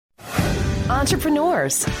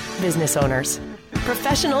Entrepreneurs, business owners,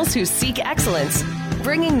 professionals who seek excellence,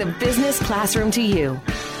 bringing the business classroom to you.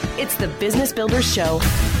 It's the Business Builders Show.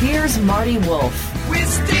 Here's Marty Wolf. We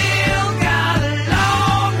still got a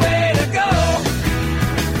long way to go.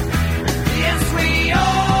 Yes, we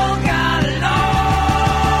all got a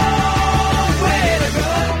long way to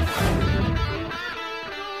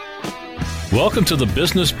go. Welcome to the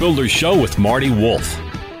Business Builders Show with Marty Wolf.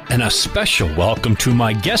 And a special welcome to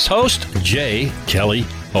my guest host, J. Kelly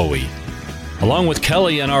Hoey. Along with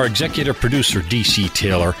Kelly and our executive producer, D.C.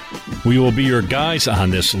 Taylor, we will be your guides on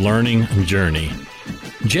this learning journey.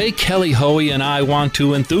 J. Kelly Hoey and I want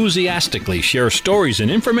to enthusiastically share stories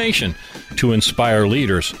and information to inspire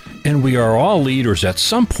leaders. And we are all leaders at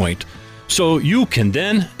some point, so you can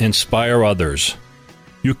then inspire others.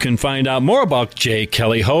 You can find out more about J.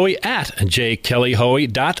 Kelly Hoey at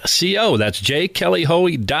jkellyhoey.co. That's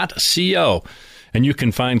jkellyhoey.co. And you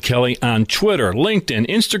can find Kelly on Twitter, LinkedIn,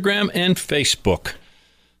 Instagram, and Facebook.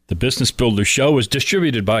 The Business Builder Show is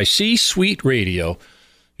distributed by C-Suite Radio.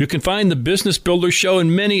 You can find the Business Builder Show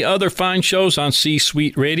and many other fine shows on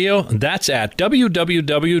C-Suite Radio. That's at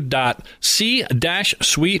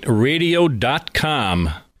www.c-suiteradio.com.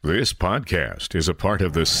 This podcast is a part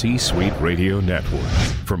of the C-Suite Radio Network.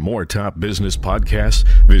 For more top business podcasts,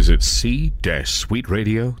 visit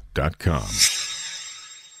c-suiteradio.com.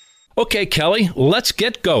 Okay, Kelly, let's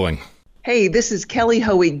get going. Hey, this is Kelly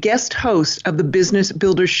Hoey, guest host of the Business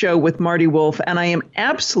Builders Show with Marty Wolf, and I am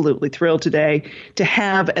absolutely thrilled today to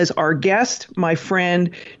have as our guest my friend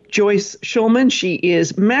Joyce Shulman. She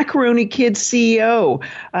is Macaroni Kids CEO.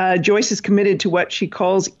 Joyce is committed to what she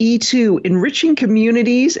calls E2, enriching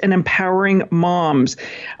communities and empowering moms.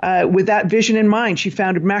 With that vision in mind, she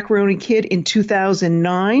founded Macaroni Kid in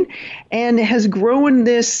 2009 and has grown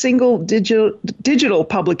this single digital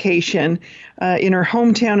publication in her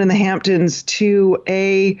hometown in the Hamptons to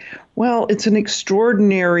it's an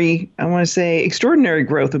extraordinary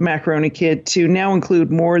growth of Macaroni Kid to now include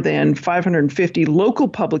more than 550 local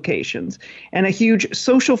publications and a huge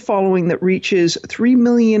social following that reaches 3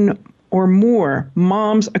 million or more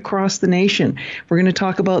moms across the nation. We're going to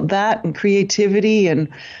talk about that and creativity and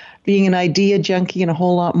being an idea junkie and a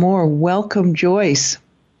whole lot more. Welcome, Joyce.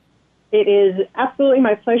 It is absolutely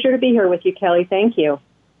my pleasure to be here with you, Kelly. Thank you.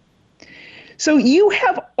 So you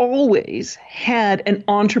have always had an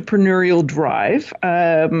entrepreneurial drive.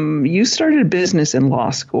 You started a business in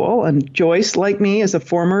law school, and Joyce, like me, is a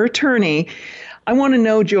former attorney. I want to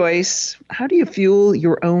know, Joyce, how do you fuel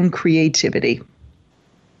your own creativity?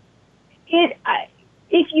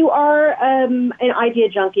 If you are an idea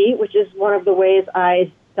junkie, which is one of the ways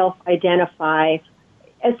I self-identify,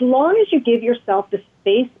 as long as you give yourself the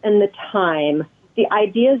space and the time, the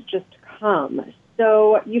ideas just come.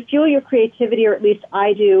 So you fuel your creativity, or at least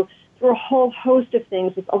I do, through a whole host of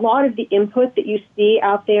things. It's a lot of the input that you see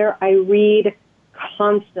out there. I read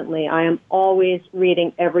constantly. I am always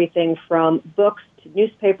reading everything from books to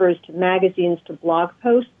newspapers to magazines to blog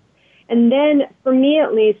posts. And then, for me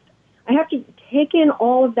at least, I have to take in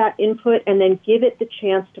all of that input and then give it the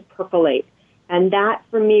chance to percolate. And that,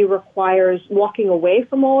 for me, requires walking away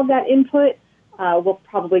from all of that input. We'll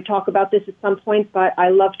probably talk about this at some point, but I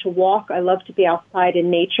love to walk. I love to be outside in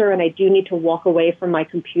nature, and I do need to walk away from my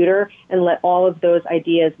computer and let all of those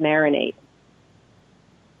ideas marinate.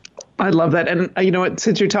 I love that. And you know what?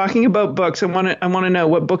 Since you're talking about books, I want to know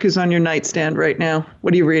what book is on your nightstand right now.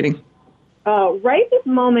 What are you reading? Right this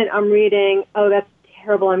moment, I'm reading. Oh, that's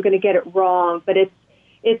terrible. I'm going to get it wrong, but it's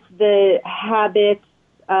The Habits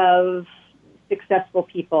of Successful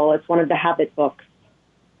People. It's one of the habit books.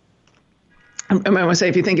 I want to say,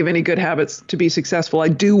 if you think of any good habits to be successful, I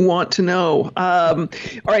do want to know. All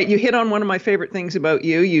right, you hit on one of my favorite things about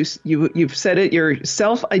you. You've said it. You're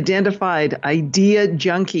self-identified idea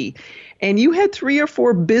junkie, and you had 3 or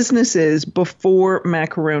 4 businesses before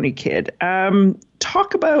Macaroni Kid.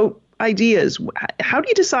 Talk about ideas. How do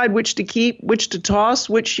you decide which to keep, which to toss,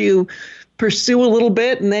 which you pursue a little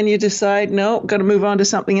bit, and then you decide, no, got to move on to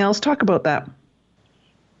something else? Talk about that.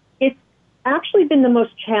 Actually been the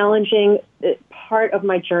most challenging part of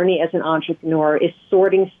my journey as an entrepreneur is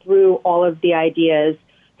sorting through all of the ideas,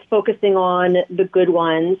 focusing on the good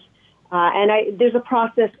ones. There's a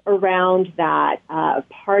process around that.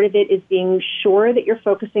 Part of it is being sure that you're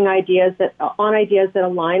focusing on ideas that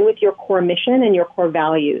align with your core mission and your core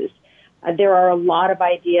values. There are a lot of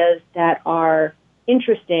ideas that are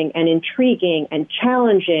interesting and intriguing and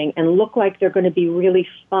challenging and look like they're going to be really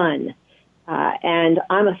fun. And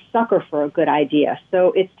I'm a sucker for a good idea.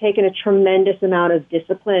 So it's taken a tremendous amount of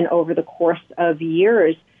discipline over the course of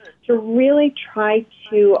years to really try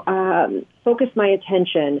to focus my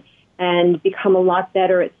attention and become a lot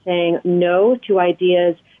better at saying no to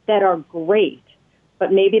ideas that are great,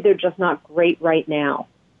 but maybe they're just not great right now.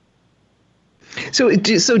 So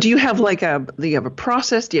do you have do you have a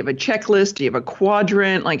process? Do you have a checklist? Do you have a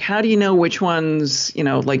quadrant? Like, how do you know which ones,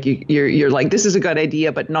 like you're like, this is a good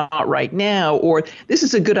idea, but not right now, or this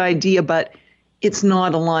is a good idea, but it's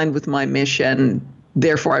not aligned with my mission,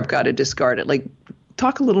 therefore I've got to discard it. Like,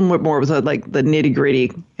 talk a little bit more about the nitty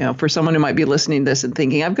gritty, for someone who might be listening to this and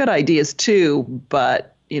thinking, I've got ideas too,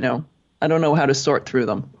 but, I don't know how to sort through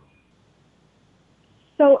them.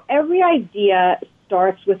 So every idea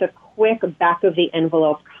starts with a quick back of the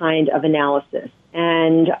envelope kind of analysis.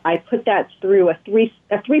 And I put that through a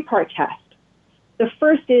three-part test. The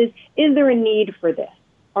first is there a need for this?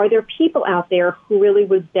 Are there people out there who really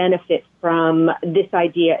would benefit from this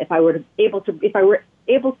idea if I were able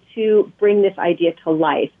to bring this idea to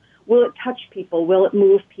life? Will it touch people? Will it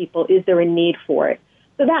move people? Is there a need for it?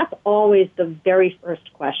 So that's always the very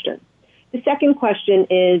first question. The second question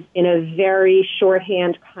is, in a very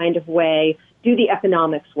shorthand kind of way, do the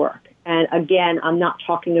economics work? And again, I'm not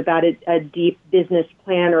talking about a deep business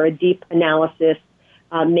plan or a deep analysis,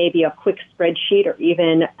 maybe a quick spreadsheet, or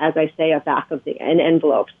even, as I say, a back of an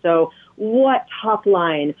envelope. So what top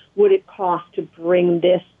line would it cost to bring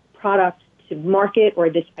this product to market or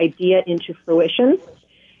this idea into fruition?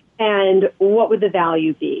 And what would the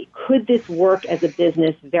value be? Could this work as a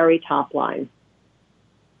business very top line?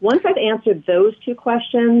 Once I've answered those two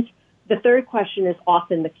questions, the third question is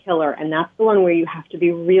often the killer, and that's the one where you have to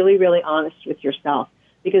be really, really honest with yourself,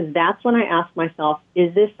 because that's when I ask myself,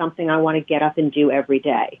 is this something I want to get up and do every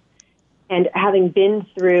day? And having been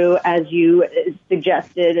through, as you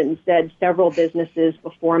suggested and said, several businesses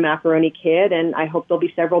before Macaroni Kid, and I hope there'll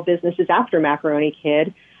be several businesses after Macaroni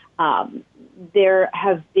Kid, there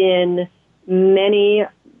have been many.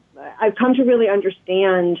 I've come to really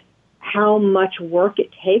understand how much work it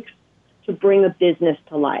takes to bring a business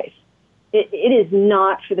to life. It is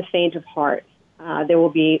not for the faint of heart. There will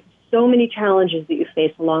be so many challenges that you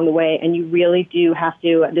face along the way, and you really do have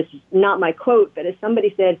to, this is not my quote, but as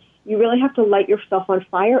somebody said, you really have to light yourself on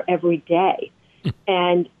fire every day.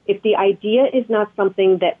 And if the idea is not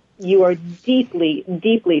something that you are deeply,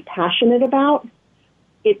 deeply passionate about,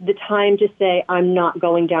 the time to say, I'm not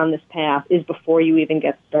going down this path, is before you even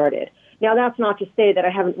get started. Now, that's not to say that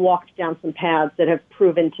I haven't walked down some paths that have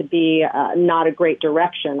proven to be not a great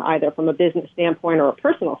direction, either from a business standpoint or a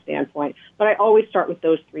personal standpoint, but I always start with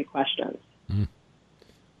those three questions.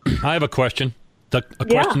 I have a question. A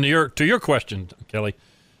question to your question, Kelly.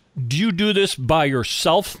 Do you do this by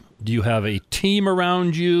yourself? Do you have a team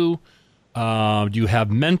around you? Do you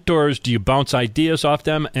have mentors? Do you bounce ideas off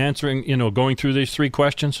them, going through these three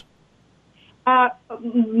questions?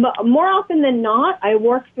 More often than not, I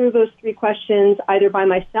work through those three questions either by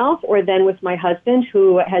myself or then with my husband,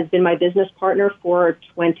 who has been my business partner for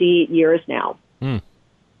 20 years now.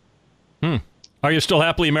 Are you still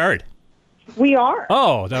happily married? We are.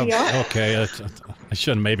 Oh, okay. I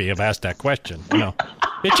shouldn't maybe have asked that question.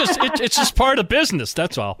 It's just part of business.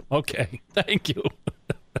 That's all. Okay. Thank you.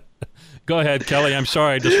 Go ahead, Kelly. I'm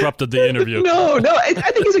sorry I disrupted the interview. No, I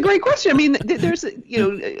think it's a great question. I mean, there's,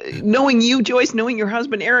 knowing you, Joyce, knowing your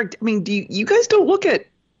husband, Eric, I mean, you guys don't look at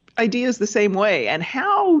ideas the same way. And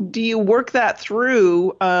how do you work that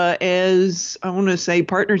through as, I want to say,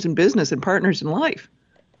 partners in business and partners in life?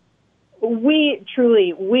 We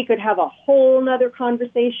could have a whole nother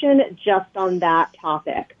conversation just on that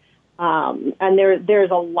topic. And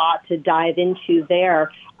there's a lot to dive into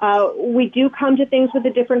there. We do come to things with a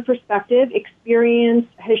different perspective. Experience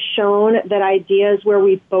has shown that ideas where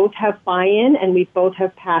we both have buy-in and we both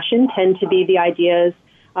have passion tend to be the ideas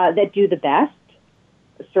that do the best,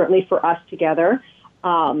 certainly for us together.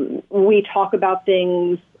 We talk about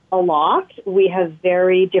things a lot. We have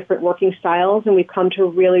very different working styles, and we've come to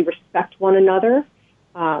really respect one another.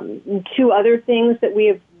 Two other things that we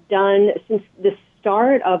have done since the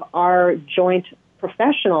start of our joint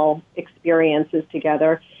professional experiences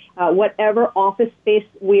together, whatever office space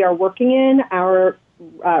we are working in, our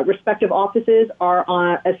respective offices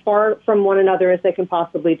are as far from one another as they can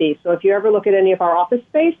possibly be. So if you ever look at any of our office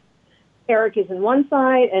space, Eric is in one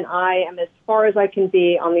side and I am as far as I can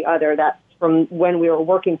be on the other. That's from when we were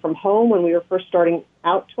working from home, when we were first starting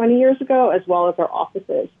out 20 years ago, as well as our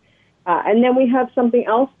offices. And then we have something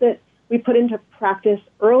else that we put into practice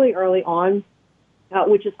early on,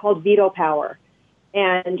 which is called veto power.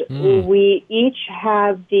 And we each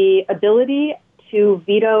have the ability to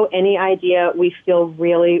veto any idea we feel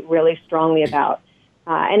really, really strongly about.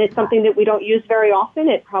 And it's something that we don't use very often.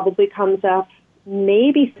 It probably comes up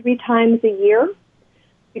maybe 3 times a year.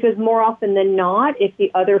 because more often than not, if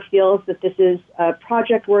the other feels that this is a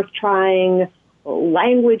project worth trying,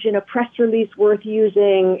 language in a press release worth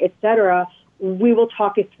using, etc., we will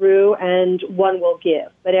talk it through and one will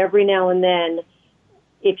give. But every now and then,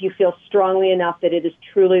 if you feel strongly enough that it is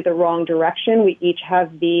truly the wrong direction, we each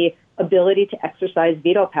have the ability to exercise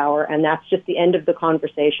veto power, and that's just the end of the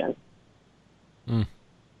conversation. Mm.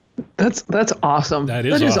 That's awesome. That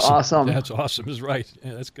is awesome. That's awesome. Is right.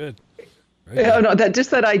 Yeah, that's good. Yeah, no,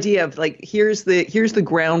 that idea of like here's the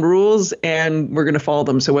ground rules and we're going to follow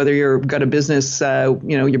them. So whether you've got a business,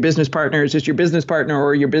 your business partner is just your business partner,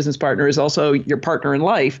 or your business partner is also your partner in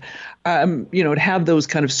life, to have those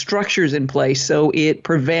kind of structures in place so it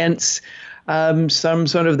prevents some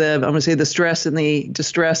sort of the stress and the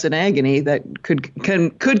distress and agony that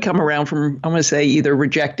could come around from either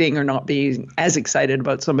rejecting or not being as excited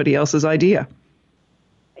about somebody else's idea.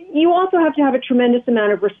 You also have to have a tremendous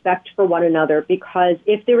amount of respect for one another, because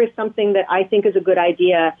if there is something that I think is a good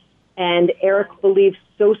idea and Eric believes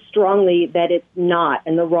so strongly that it's not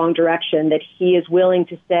in the wrong direction, that he is willing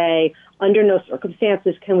to say, under no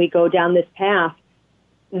circumstances can we go down this path,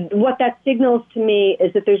 what that signals to me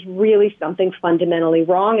is that there's really something fundamentally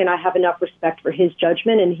wrong, and I have enough respect for his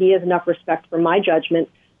judgment and he has enough respect for my judgment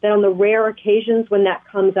that on the rare occasions when that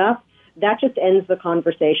comes up, that just ends the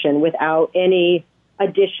conversation without any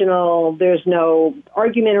additional, there's no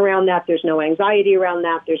argument around that, there's no anxiety around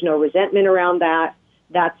that, there's no resentment around that.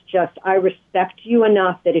 That's just, I respect you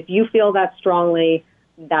enough that if you feel that strongly,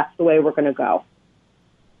 that's the way we're going to go.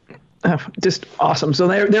 Just awesome. So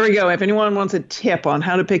there we go. If anyone wants a tip on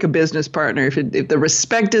how to pick a business partner, if the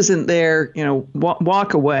respect isn't there,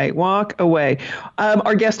 walk away.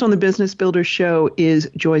 Our guest on the Business Builder Show is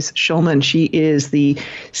Joyce Shulman. She is the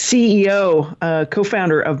CEO,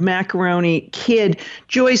 co-founder of Macaroni Kid.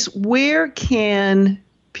 Joyce, where can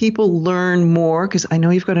people learn more? Because I know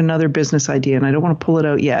you've got another business idea and I don't want to pull it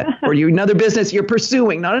out yet. Or another business you're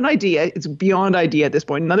pursuing, not an idea. It's beyond idea at this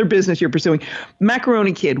point. Another business you're pursuing.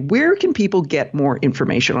 Macaroni Kid. Where can people get more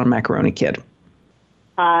information on Macaroni Kid?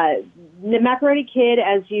 The Macaroni Kid,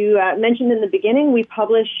 as you mentioned in the beginning, we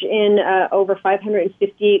publish in over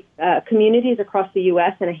 550 communities across the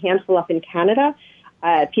U.S. and a handful up in Canada.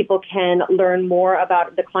 People can learn more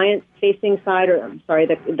about the client-facing side,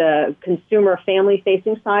 the consumer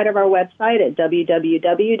family-facing side of our website at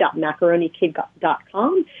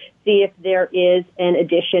www.macaronikid.com. See if there is an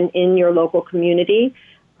addition in your local community,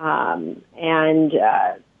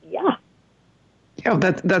 Yeah,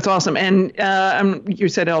 that's awesome. And you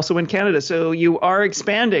said also in Canada, so you are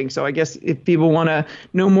expanding. So I guess if people want to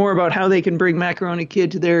know more about how they can bring Macaroni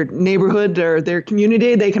Kid to their neighborhood or their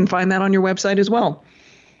community, they can find that on your website as well.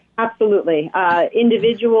 Absolutely.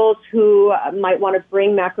 Individuals who might want to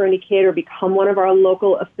bring Macaroni Kid or become one of our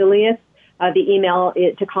local affiliates, the email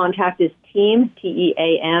to contact is team,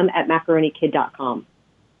 TEAM, at macaronikid.com.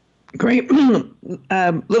 Great.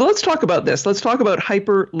 Let's talk about this. Let's talk about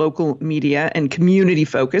hyper-local media and community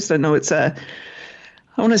focus. I know it's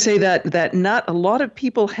I want to say that not a lot of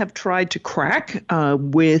people have tried to crack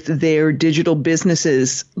with their digital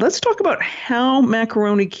businesses. Let's talk about how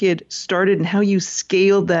Macaroni Kid started and how you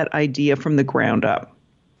scaled that idea from the ground up.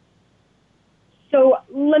 So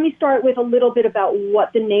let me start with a little bit about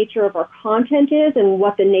what the nature of our content is and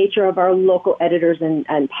what the nature of our local editors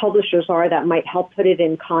and publishers are that might help put it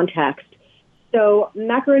in context. So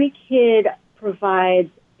Macaroni Kid provides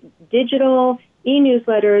digital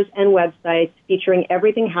e-newsletters and websites featuring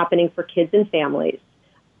everything happening for kids and families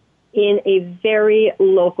in a very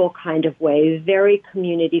local kind of way, very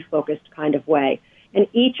community-focused kind of way. And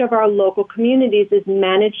each of our local communities is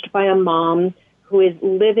managed by a mom who is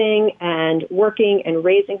living and working and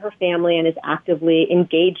raising her family and is actively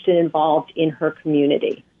engaged and involved in her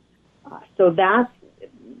community. So it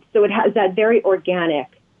has that very organic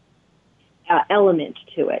element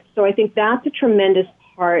to it. So I think that's a tremendous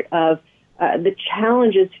part of the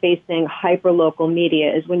challenges facing hyper-local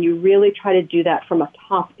media is when you really try to do that from a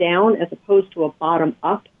top-down as opposed to a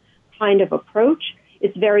bottom-up kind of approach.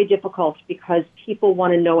 It's very difficult because people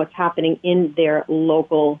want to know what's happening in their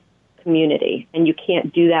local community, and you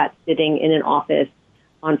can't do that sitting in an office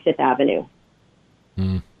on Fifth Avenue.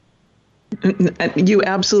 Mm. You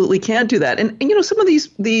absolutely can't do that. And some of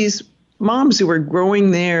these moms who are growing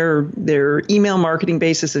their email marketing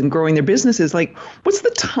basis and growing their businesses, like, what's the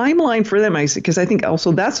timeline for them? Because I think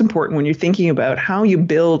also that's important when you're thinking about how you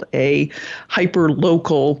build a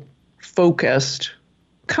hyper-local focused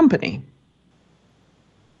company.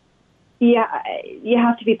 Yeah, you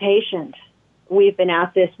have to be patient. We've been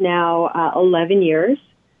at this now 11 years,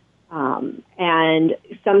 and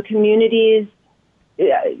some communities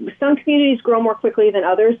some communities grow more quickly than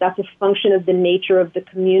others. That's a function of the nature of the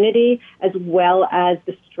community, as well as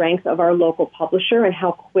the strength of our local publisher and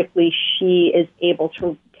how quickly she is able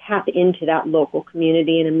to tap into that local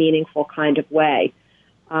community in a meaningful kind of way.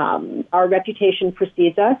 Our reputation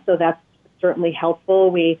precedes us, so that's certainly helpful.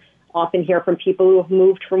 We often hear from people who have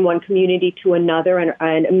moved from one community to another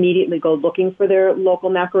and immediately go looking for their local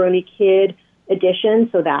Macaroni Kid edition.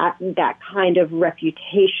 So that kind of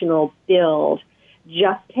reputational build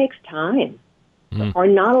just takes time. There are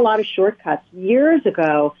not a lot of shortcuts. Years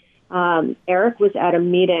ago, Eric was at a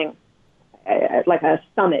meeting, like a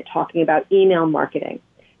summit, talking about email marketing.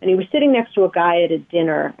 And he was sitting next to a guy at a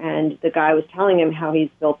dinner, and the guy was telling him how he's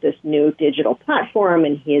built this new digital platform,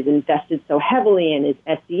 and he has invested so heavily in his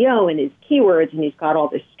SEO and his keywords, and he's got all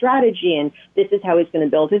this strategy, and this is how he's going to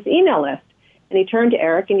build his email list. And he turned to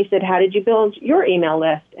Eric, and he said, how did you build your email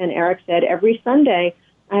list? And Eric said, every Sunday,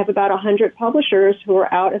 I have about 100 publishers who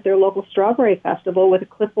are out at their local strawberry festival with a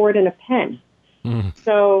clipboard and a pen.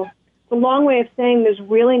 So it's a long way of saying there's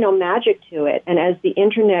really no magic to it. And as the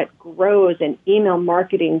Internet grows and email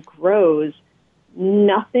marketing grows,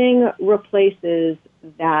 nothing replaces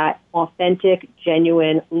that authentic,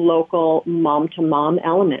 genuine, local, mom-to-mom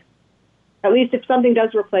element. At least if something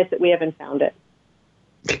does replace it, we haven't found it.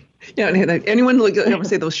 Yeah, anyone look, I would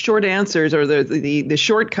say those short answers or the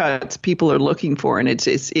shortcuts people are looking for, and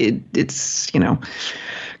it's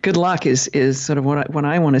good luck is sort of what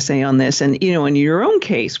I want to say on this. And in your own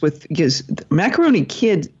case because Macaroni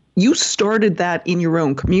Kid, you started that in your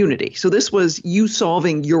own community, so this was you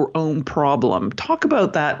solving your own problem. Talk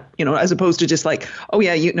about that, as opposed to just like, oh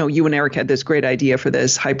yeah, you and Eric had this great idea for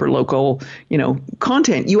this hyper local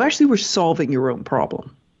content. You actually were solving your own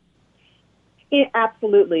problem.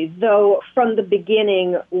 Absolutely. Though from the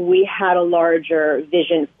beginning, we had a larger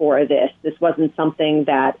vision for this. This wasn't something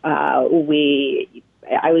that I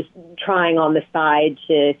was trying on the side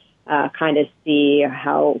to kind of see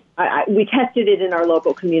how we tested it in our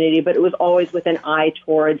local community, but it was always with an eye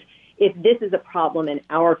towards if this is a problem in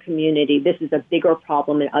our community, this is a bigger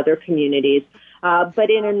problem in other communities. But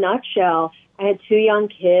in a nutshell, I had two young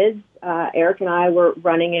kids. Eric and I were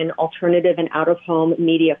running an alternative and out-of-home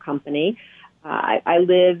media company.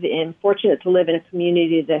 I'm fortunate to live in a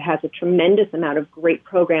community that has a tremendous amount of great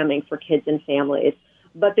programming for kids and families.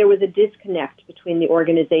 But there was a disconnect between the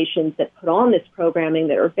organizations that put on this programming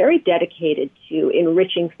that are very dedicated to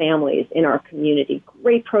enriching families in our community.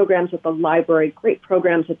 Great programs at the library, great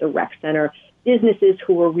programs at the rec center, businesses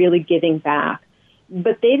who were really giving back.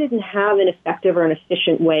 But they didn't have an effective or an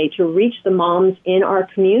efficient way to reach the moms in our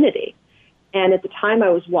community. And at the time I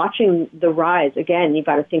was watching the rise, again, you've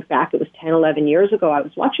got to think back, it was 10, 11 years ago, I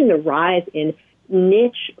was watching the rise in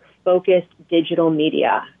niche-focused digital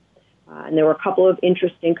media. And there were a couple of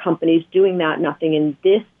interesting companies doing that, nothing in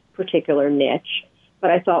this particular niche.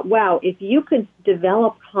 But I thought, wow, if you could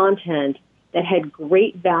develop content that had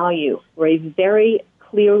great value for a very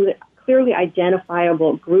clearly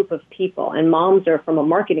identifiable group of people, and moms are, from a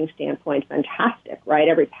marketing standpoint, fantastic, right?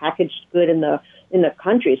 Every packaged good in the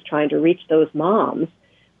country is trying to reach those moms.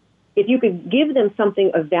 If you could give them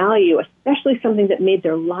something of value, especially something that made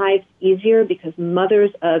their lives easier, because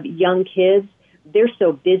mothers of young kids, they're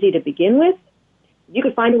so busy to begin with, you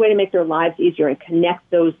could find a way to make their lives easier and connect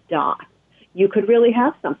those dots. You could really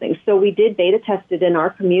have something. So we did beta test it in our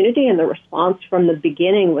community, and the response from the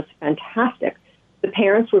beginning was fantastic. The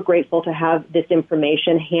parents were grateful to have this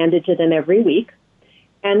information handed to them every week.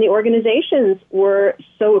 And the organizations were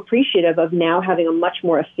so appreciative of now having a much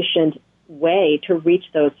more efficient way to reach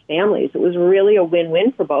those families. It was really a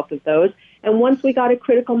win-win for both of those. And once we got a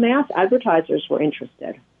critical mass, advertisers were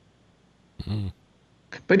interested.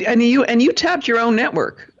 But you tapped your own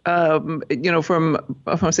network, from a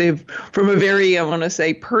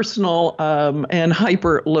very personal and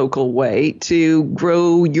hyper local way to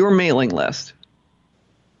grow your mailing list.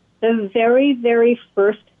 The very, very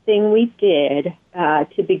first thing we did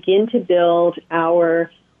to begin to build our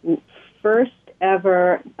first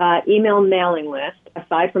ever email mailing list,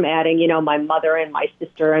 aside from adding, my mother and my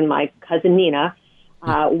sister and my cousin Nina,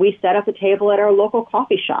 we set up a table at our local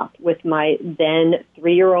coffee shop with my then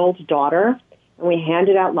 3-year-old daughter, and we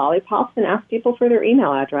handed out lollipops and asked people for their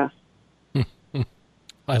email address.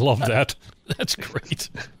 I love that. That's great.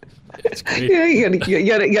 That's great. Yeah, you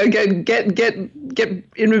gotta get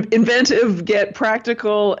inventive, get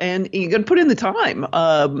practical, and you gotta put in the time.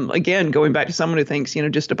 Again, going back to someone who thinks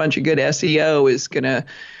just a bunch of good SEO is gonna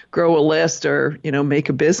grow a list or make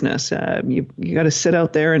a business. You got to sit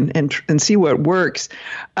out there and see what works.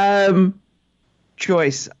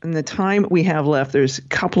 Joyce, in the time we have left, there's a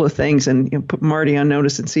couple of things, and put Marty on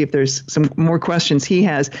notice and see if there's some more questions he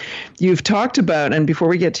has. You've talked about, and before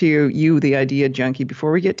we get to you, the idea junkie,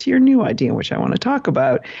 before we get to your new idea, which I want to talk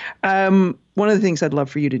about, one of the things I'd love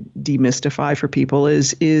for you to demystify for people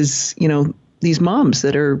is these moms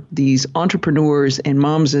that are these entrepreneurs, and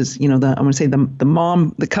moms is I want to say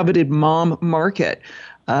the coveted mom market.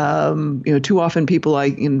 Too often people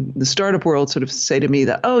in the startup world sort of say to me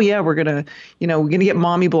that, oh yeah, we're gonna get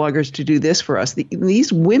mommy bloggers to do this for us.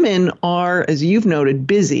 These women are, as you've noted,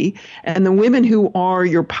 busy, and the women who are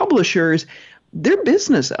your publishers, they're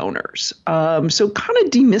business owners. So kind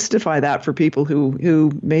of demystify that for people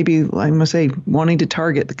who maybe, I must say, wanting to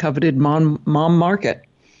target the coveted mom market.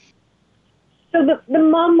 So the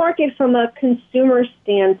mom market, from a consumer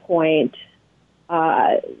standpoint,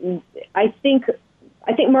 I think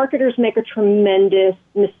marketers make a tremendous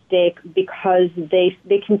mistake because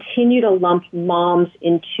they continue to lump moms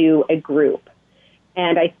into a group.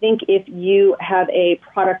 And I think if you have a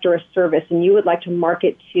product or a service and you would like to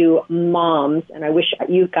market to moms, and I wish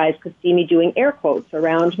you guys could see me doing air quotes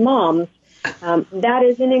around moms, that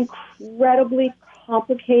is an incredibly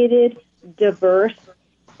complicated, diverse,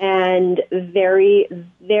 and very,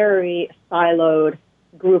 very siloed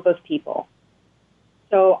group of people.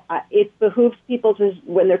 So it behooves people to,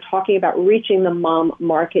 when they're talking about reaching the mom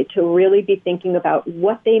market, to really be thinking about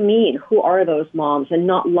what they mean. Who are those moms? And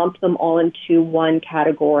not lump them all into one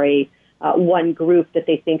category, one group that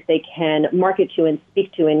they think they can market to and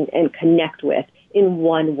speak to and connect with in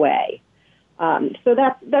one way. So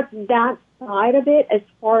that's that side of it. As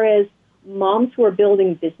far as moms who are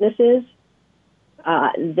building businesses,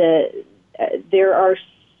 there are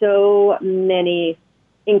so many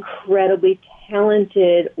incredibly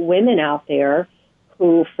talented women out there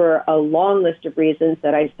who, for a long list of reasons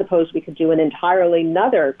that I suppose we could do an entirely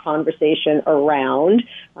another conversation around,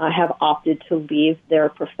 have opted to leave their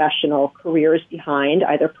professional careers behind,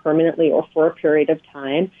 either permanently or for a period of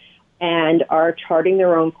time, and are charting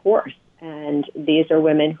their own course. And these are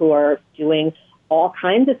women who are doing all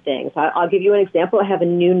kinds of things. I'll give you an example. I have a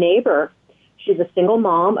new neighbor. She's a single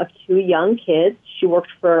mom of 2 young kids. She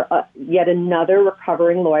worked for yet another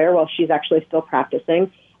recovering lawyer while she's actually still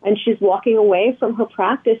practicing. And she's walking away from her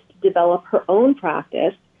practice to develop her own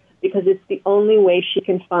practice because it's the only way she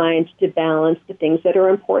can find to balance the things that are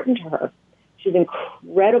important to her. She's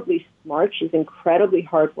incredibly smart. She's incredibly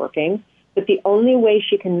hardworking. But the only way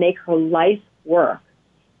she can make her life work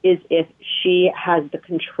is if she has the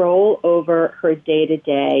control over her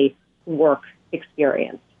day-to-day work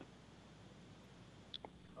experience.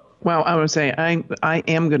 Well, I would say I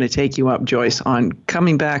am going to take you up, Joyce, on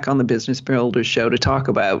coming back on the Business Builders Show to talk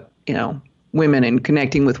about, women and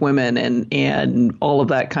connecting with women and all of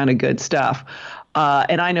that kind of good stuff.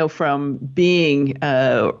 And I know from being,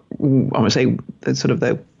 I want to say, sort of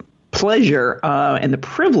the pleasure and the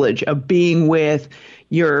privilege of being with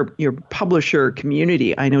your publisher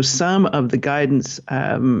community. I know some of the guidance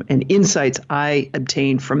and insights I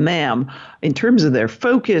obtained from them in terms of their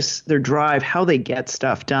focus, their drive, how they get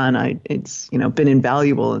stuff done. It's been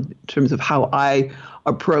invaluable in terms of how I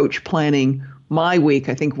approach planning my week.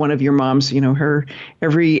 I think one of your moms, her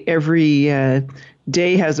every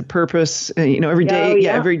day has a purpose. Every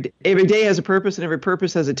day has a purpose, and every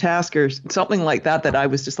purpose has a task, or something like that. That I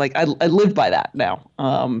was just like, I live by that now.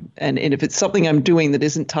 And if it's something I'm doing that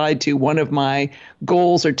isn't tied to one of my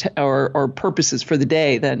goals or purposes for the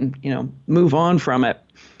day, then move on from it.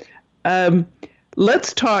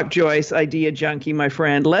 Let's talk, Joyce, Idea Junkie, my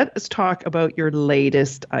friend. Let us talk about your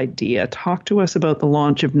latest idea. Talk to us about the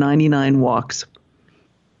launch of 99 Walks.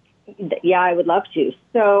 Yeah, I would love to.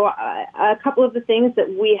 So a couple of the things that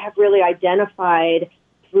we have really identified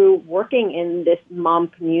through working in this mom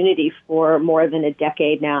community for more than a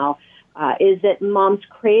decade now is that moms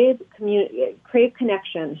crave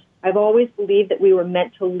connection. I've always believed that we were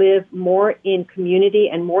meant to live more in community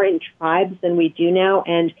and more in tribes than we do now,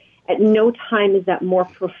 and at no time is that more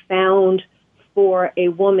profound for a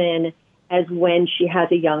woman as when she has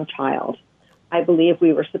a young child. I believe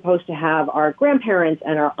we were supposed to have our grandparents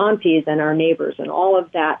and our aunties and our neighbors and all of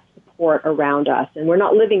that support around us, and we're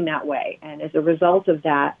not living that way. And as a result of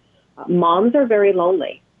that, moms are very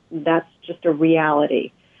lonely. That's just a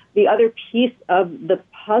reality. The other piece of the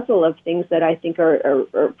puzzle of things that I think are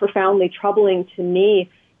profoundly troubling to me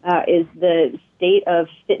is the state of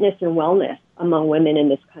fitness and wellness among women in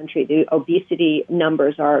this country. The obesity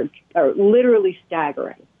numbers are literally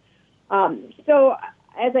staggering. So,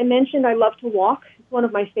 as I mentioned, I love to walk. It's one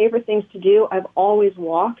of my favorite things to do. I've always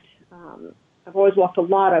walked. I've always walked a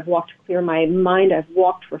lot. I've walked to clear my mind. I've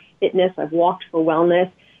walked for fitness. I've walked for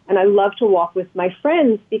wellness. And I love to walk with my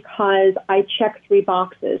friends because I check 3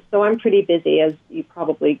 boxes. So I'm pretty busy, as you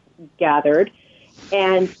probably gathered.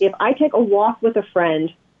 And if I take a walk with a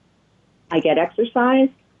friend, I get exercise,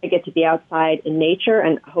 I get to be outside in nature,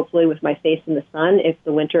 and hopefully with my face in the sun if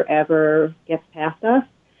the winter ever gets past us.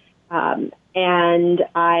 And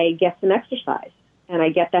I get some exercise, and I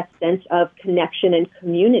get that sense of connection and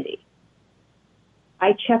community.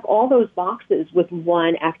 I check all those boxes with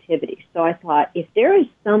one activity. So I thought, if there is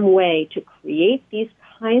some way to create these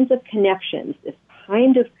kinds of connections, this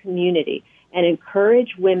kind of community, and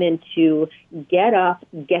encourage women to get up,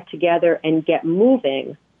 get together, and get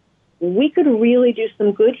moving, we could really do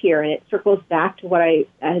some good here. And it circles back to what I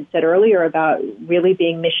had said earlier about really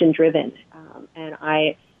being mission-driven.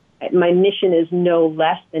 My mission is no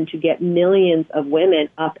less than to get millions of women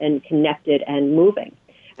up and connected and moving.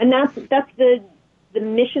 And that's the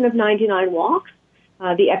mission of 99 Walks.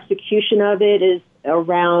 The execution of it is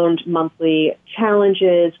around monthly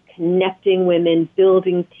challenges, connecting women,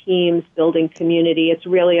 building teams, building community. It's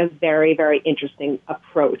really a very, very interesting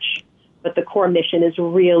approach. But the core mission is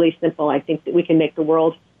really simple. I think that we can make the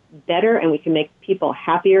world better and we can make people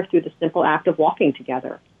happier through the simple act of walking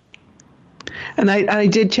together. And I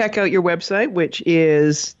did check out your website, which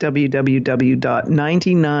is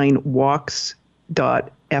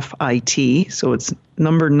www.99walks.fit. So it's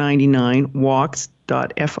number 99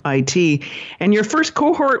 walks.fit. And your first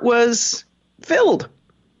cohort was filled.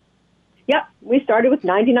 Yep. We started with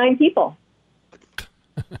 99 people.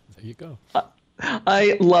 There you go.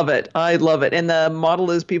 I love it. I love it. And the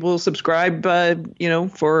model is people subscribe,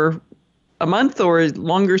 for a month or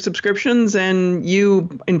longer subscriptions, and you,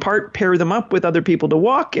 in part, pair them up with other people to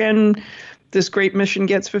walk, and this great mission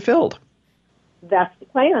gets fulfilled. That's the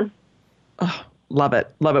plan. Oh, love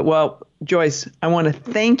it. Love it. Well, Joyce, I want to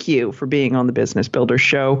thank you for being on the Business Builder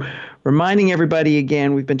Show. Reminding everybody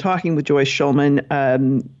again, we've been talking with Joyce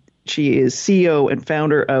Shulman. She is CEO and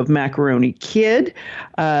founder of Macaroni Kid,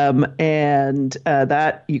 and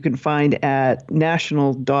that you can find at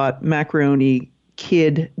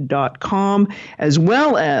national.macaronikid.com, as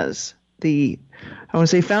well as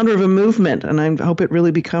founder of a movement, and I hope it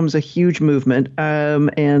really becomes a huge movement,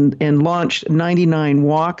 and launched 99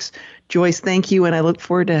 Walks. Joyce, thank you, and I look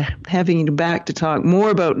forward to having you back to talk more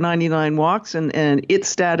about 99 Walks and its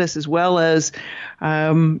status, as well as,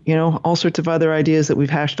 all sorts of other ideas that we've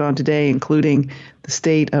hashed on today, including the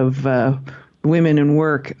state of women in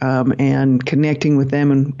work and connecting with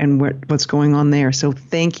them and what's going on there. So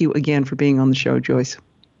thank you again for being on the show, Joyce.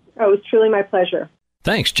 Oh, it was truly my pleasure.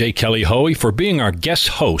 Thanks, J. Kelly Hoey, for being our guest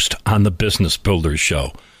host on the Business Builders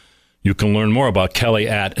Show. You can learn more about Kelly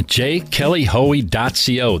at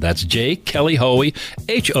jkellyhoey.co. That's jkellyhoey,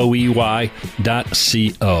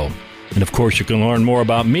 HOEY.co. And of course, you can learn more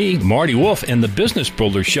about me, Marty Wolf, and the Business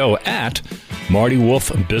Builder Show at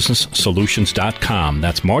MartyWolfBusinessSolutions.com.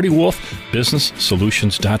 That's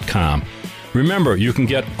MartyWolfBusinessSolutions.com. Remember, you can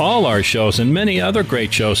get all our shows and many other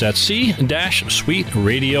great shows at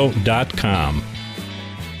c-suiteradio.com.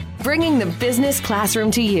 Bringing the business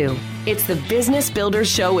classroom to you. It's the Business Builders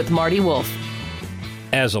Show with Marty Wolf.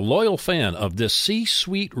 As a loyal fan of this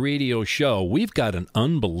C-Suite radio show, we've got an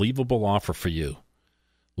unbelievable offer for you.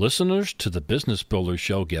 Listeners to the Business Builders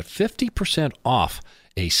Show get 50% off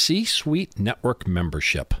a C-Suite Network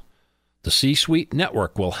membership. The C-Suite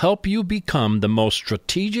Network will help you become the most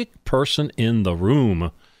strategic person in the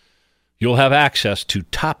room. You'll have access to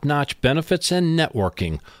top-notch benefits and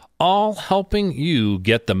networking, all helping you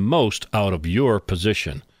get the most out of your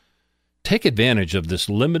position. Take advantage of this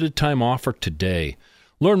limited-time offer today.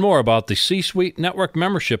 Learn more about the C-Suite Network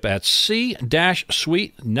membership at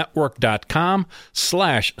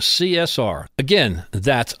c-suitenetwork.com/CSR. Again,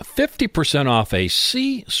 that's 50% off a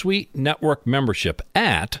C-Suite Network membership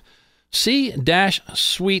at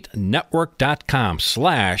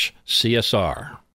c-suitenetwork.com/CSR.